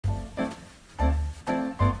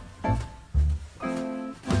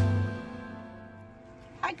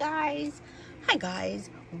guys. Hi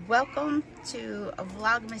guys, welcome to a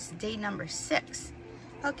Vlogmas day number 6.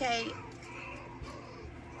 Okay,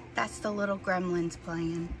 that's the little gremlins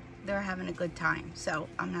playing. They're having a good time, so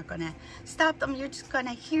I'm not gonna stop them. You're just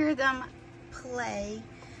gonna hear them play.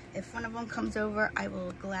 If one of them comes over, I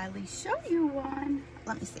will gladly show you one.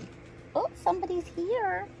 Let me see. Oh, somebody's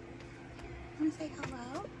here. Want to say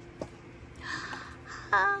hello?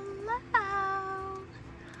 Hello.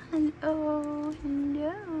 Hello.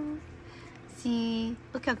 Hello. See,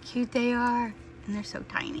 look how cute they are. And they're so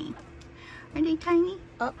tiny. Are they tiny?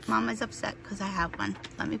 Oh, Mama's upset because I have one.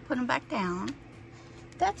 Let me put them back down.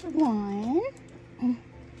 That's one.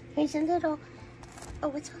 Here's a little, oh,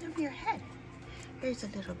 what's over your head? Here's a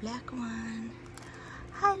little black one.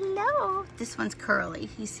 Hello. This one's curly.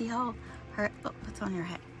 You see how her, oh, what's on her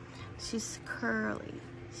head? She's curly.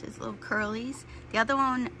 She has little curlies. The other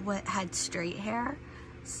one had straight hair.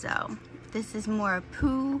 So this is more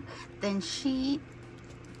poo than sheet.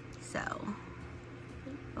 So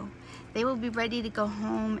oh, they will be ready to go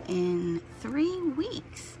home in 3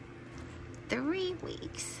 weeks. 3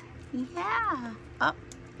 weeks. Yeah. Oh,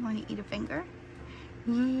 you want to eat a finger?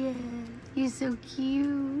 Yeah. You're so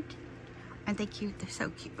cute. Aren't they cute? They're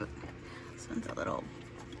so cute. This one's a little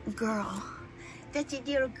girl. That's a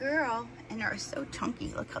little girl. And they're so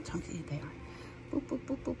chunky. Look how chunky they are. Boop, boop,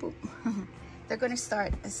 boop, boop, boop. They're going to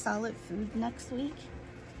start a solid food next week.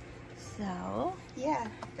 So, yeah,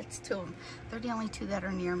 that's 2 of them. They're the only 2 that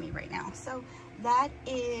are near me right now. So, that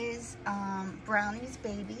is Brownie's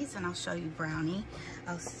babies. And I'll show you Brownie.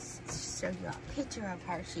 I'll show you a picture of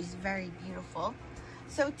her. She's very beautiful.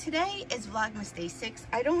 So, today is Vlogmas Day 6.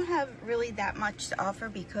 I don't have really that much to offer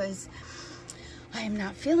because I am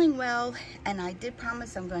not feeling well, and I did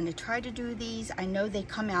promise I'm going to try to do these. I know they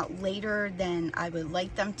come out later than I would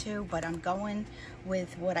like them to, but I'm going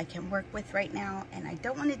with what I can work with right now, and I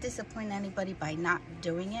don't want to disappoint anybody by not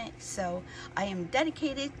doing it. So I am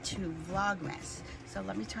dedicated to Vlogmas. So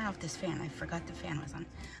let me turn off this fan. I forgot the fan was on.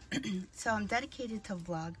 So I'm dedicated to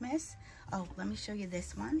Vlogmas. Oh, let me show you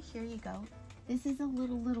this one. Here you go. This is a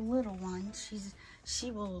little one.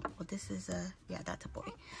 She will, well, this is a, yeah, that's a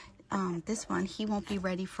boy. This one, he won't be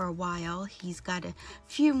ready for a while. He's got a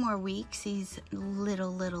few more weeks. He's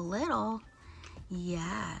little.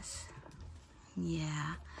 Yes.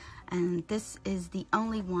 Yeah. And this is the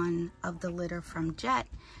only one of the litter from Jet.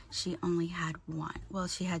 She only had 1. Well,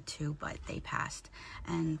 she had 2, but they passed.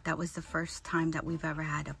 And that was the first time that we've ever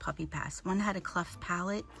had a puppy pass. One had a cleft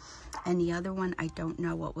palate, and the other one, I don't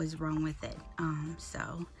know what was wrong with it.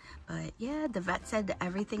 But yeah, the vet said that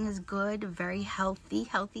everything is good, very healthy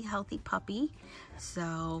puppy.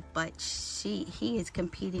 So, but he is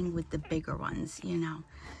competing with the bigger ones, you know.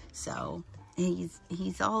 So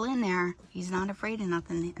he's all in there. He's not afraid of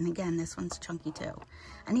nothing. And again, this one's chunky too.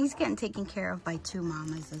 And he's getting taken care of by 2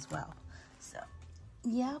 mamas as well. So,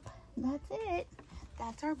 yep, that's it.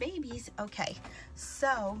 That's our babies. Okay,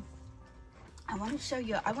 so I want to show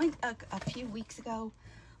you. I went a few weeks ago,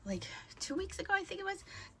 like 2 weeks ago, I think it was,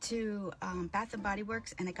 to Bath & Body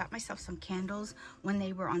Works, and I got myself some candles when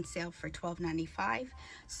they were on sale for $12.95.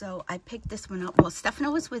 So I picked this one up. Well,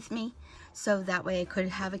 Stefano was with me, so that way I could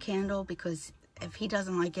have a candle, because if he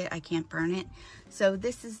doesn't like it, I can't burn it. So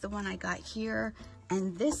this is the one I got here,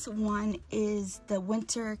 and this one is the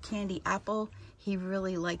Winter Candy Apple. He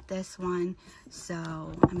really liked this one. So,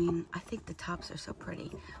 I mean, I think the tops are so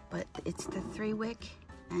pretty, but it's the 3-wick.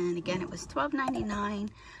 And again, it was $12.99.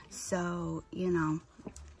 So, you know,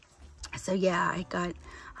 so yeah,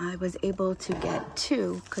 I was able to get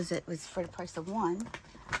 2 because it was for the price of 1.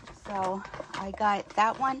 So I got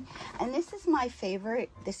that one. And this is my favorite.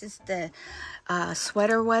 This is the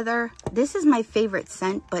Sweater Weather. This is my favorite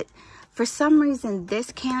scent, but for some reason,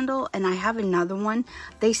 this candle, and I have another one,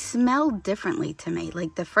 they smell differently to me.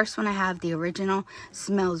 Like the first one I have, the original,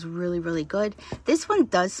 smells really good. This one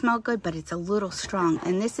does smell good, but it's a little strong.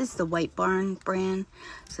 And this is the White Barn brand.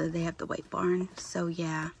 So they have the White Barn. So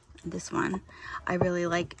yeah, this one I really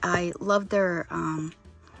like. I love their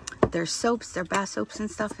soaps, their bath soaps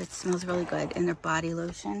and stuff. It smells really good. And their body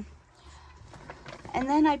lotion. And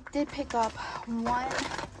then I did pick up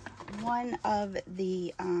one of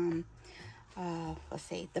the let's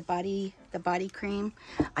see, the body cream.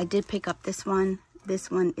 I did pick up this one.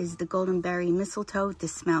 This one is the Golden Berry Mistletoe.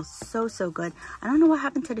 This smells so good. I don't know what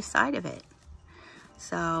happened to the side of it.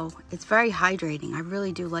 So it's very hydrating. I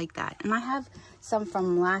really do like that. And I have some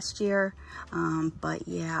from last year. But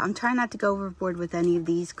yeah, I'm trying not to go overboard with any of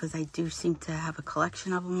these because I do seem to have a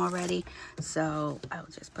collection of them already. So I'll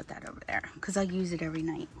just put that over there because I use it every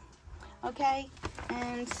night. Okay,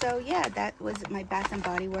 and so yeah, that was my Bath and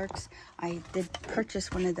Body Works. I did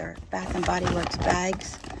purchase one of their Bath and Body Works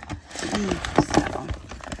bags. So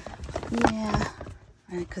yeah,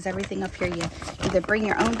 because everything up here, you either bring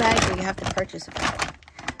your own bag or you have to purchase a bag.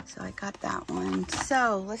 So I got that one.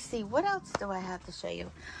 So let's see, what else do I have to show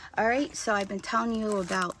you? All right, so I've been telling you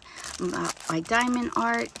about my diamond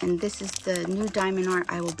art, and this is the new diamond art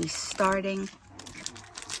I will be starting.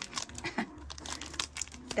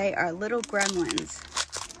 They are little gremlins.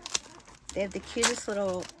 They have the cutest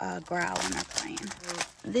little growl when they're playing.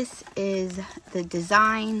 This is the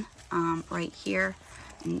design right here.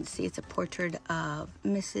 And you can see it's a portrait of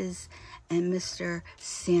Mrs. and Mr.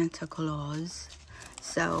 Santa Claus.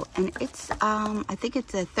 So, and it's, I think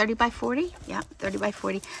it's a 30 by 40. Yeah, 30 by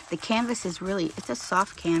 40. The canvas is really, it's a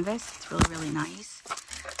soft canvas. It's really, really nice.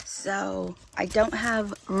 So, I don't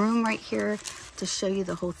have room right here to show you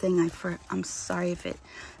the whole thing. I'm sorry if it's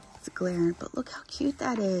glaring, but look how cute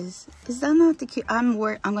that is. Is that not the cute? I'm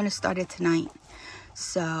going to start it tonight.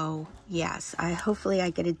 So yes, hopefully I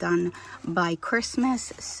get it done by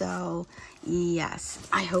Christmas. So yes,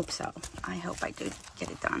 I hope so. I hope I do get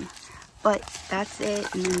it done. But that's it.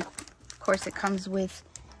 And then of course it comes with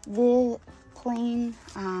the plain,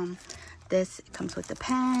 this it comes with the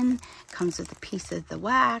pen, comes with a piece of the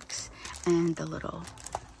wax and the little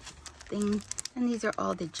thing. And these are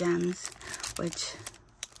all the gems, which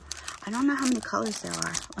I don't know how many colors there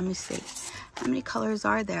are. Let me see. How many colors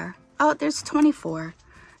are there? Oh, there's 24.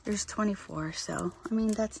 There's 24. So, I mean,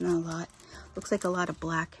 that's not a lot. Looks like a lot of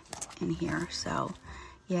black in here. So,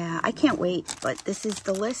 yeah, I can't wait. But this is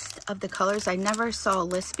the list of the colors. I never saw a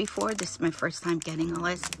list before. This is my first time getting a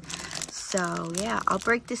list. So, yeah, I'll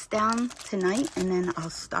break this down tonight and then I'll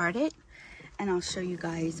start it. And I'll show you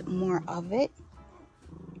guys more of it.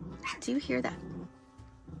 Do you hear that?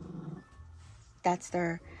 That's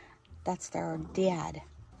their dad.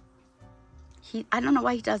 I don't know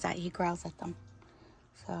why he does that. He growls at them.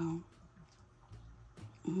 So,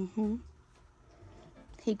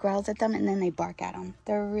 he growls at them and then they bark at him.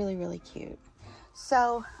 They're really, really cute.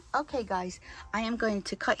 So, okay guys, I am going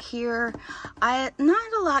to cut here. Not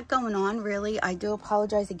a lot going on really. I do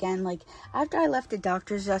apologize again. Like after I left the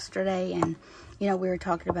doctor's yesterday and you know, we were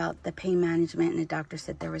talking about the pain management and the doctor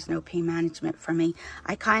said there was no pain management for me.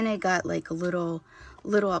 I kind of got like a little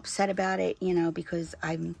upset about it, you know, because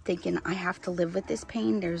I'm thinking I have to live with this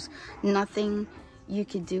pain. There's nothing you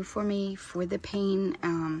could do for me for the pain.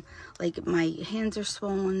 Like my hands are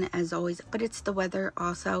swollen as always, but it's the weather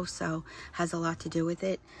also, so has a lot to do with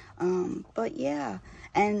it. But yeah,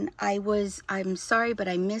 and I'm sorry, but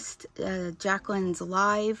I missed Jacqueline's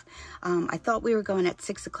live. I thought we were going at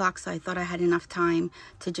 6 o'clock, so I thought I had enough time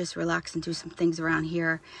to just relax and do some things around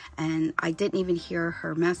here. And I didn't even hear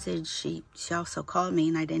her message. She also called me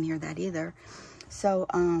and I didn't hear that either. So,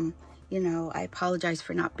 you know, I apologize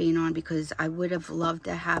for not being on because I would have loved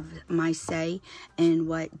to have my say in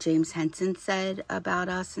what James Henson said about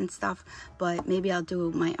us and stuff. But maybe I'll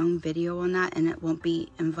do my own video on that and it won't be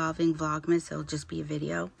involving Vlogmas. It'll just be a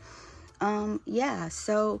video. Yeah,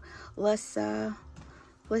 so let's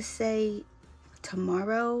say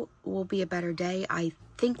tomorrow will be a better day. I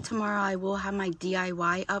think tomorrow I will have my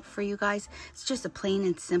DIY up for you guys. It's just a plain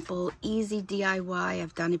and simple, easy DIY.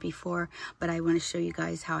 I've done it before, but I want to show you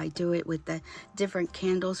guys how I do it with the different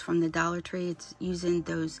candles from the Dollar Tree. It's using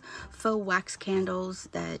those faux wax candles,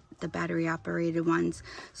 that the battery operated ones.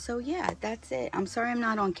 So yeah, that's it. I'm sorry I'm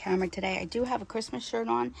not on camera today. I do have a Christmas shirt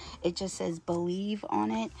on. It just says Believe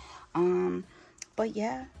on it. But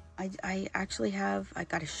yeah, I actually I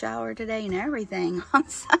got a shower today and everything on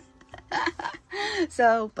Sunday.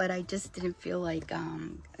 So, but I just didn't feel like,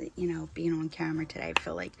 you know, being on camera today.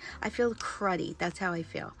 I feel cruddy. That's how I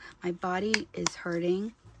feel. My body is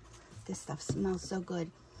hurting. This stuff smells so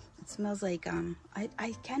good. It smells like,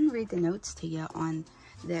 I can read the notes to you on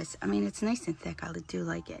this. I mean, it's nice and thick. I do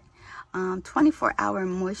like it. 24-hour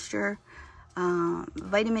moisture,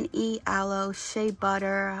 vitamin E, aloe, shea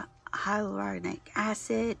butter, hyaluronic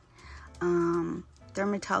acid,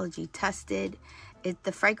 dermatology tested.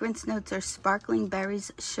 The fragrance notes are sparkling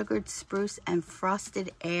berries, sugared spruce, and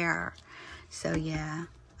frosted air. So yeah,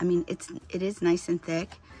 I mean it is nice and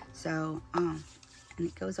thick. So and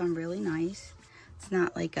it goes on really nice. It's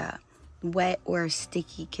not like a wet or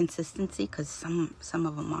sticky consistency because some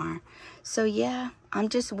of them are. So yeah, I'm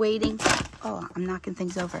just waiting. Oh, I'm knocking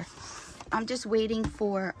things over. I'm just waiting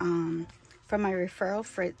for my referral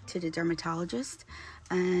to the dermatologist,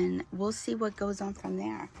 and we'll see what goes on from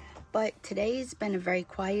there. But today's been a very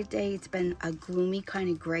quiet day. It's been a gloomy kind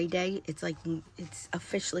of gray day. It's like it's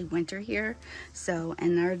officially winter here. So,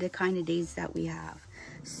 and they're the kind of days that we have.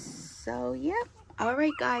 So So, yep. All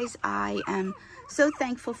right, guys, I am so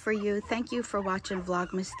thankful for you. Thank you for watching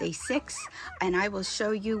Vlogmas Day 6, and I will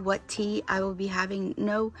show you what tea I will be having.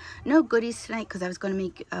 No goodies tonight because I was going to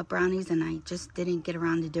make brownies and I just didn't get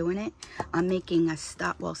around to doing it. I'm making a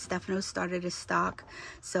stock. Well, Stefano started a stock,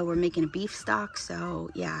 so we're making a beef stock. So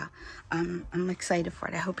yeah, I'm excited for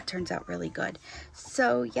it. I hope it turns out really good.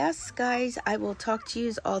 So yes, guys, I will talk to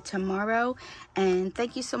you all tomorrow, and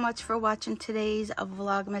thank you so much for watching today's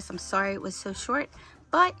Vlogmas. I'm sorry it was so short,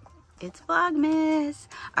 but it's Vlogmas.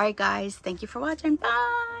 Alright, guys, thank you for watching.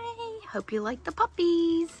 Bye. Hope you like the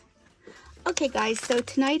puppies. Okay, guys, so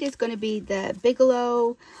tonight is going to be the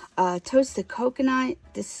Bigelow toasted coconut.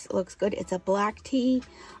 This looks good. It's a black tea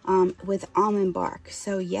with almond bark.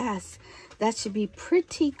 So yes, that should be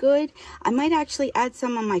pretty good. I might actually add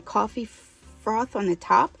some of my coffee froth on the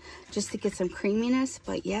top just to get some creaminess.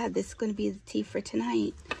 But yeah, this is going to be the tea for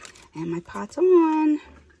tonight. And my pot's on.